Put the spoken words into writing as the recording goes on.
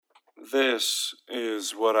This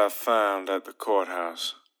is what I found at the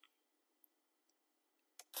courthouse.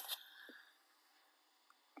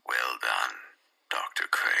 Well done, Dr.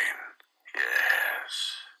 Crane. Yes,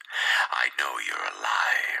 I know you're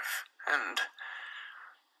alive, and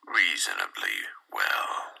reasonably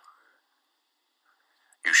well.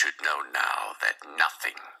 You should know now that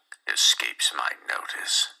nothing escapes my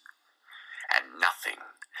notice, and nothing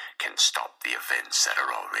can stop the events that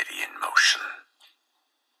are already in motion.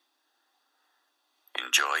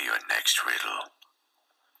 Enjoy your next riddle.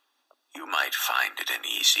 You might find it an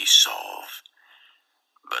easy solve,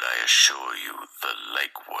 but I assure you the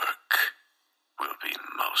legwork will be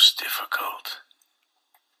most difficult.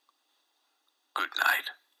 Good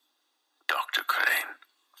night, Dr. Crane.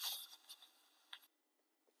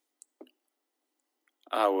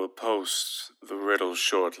 I will post the riddle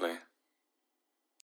shortly.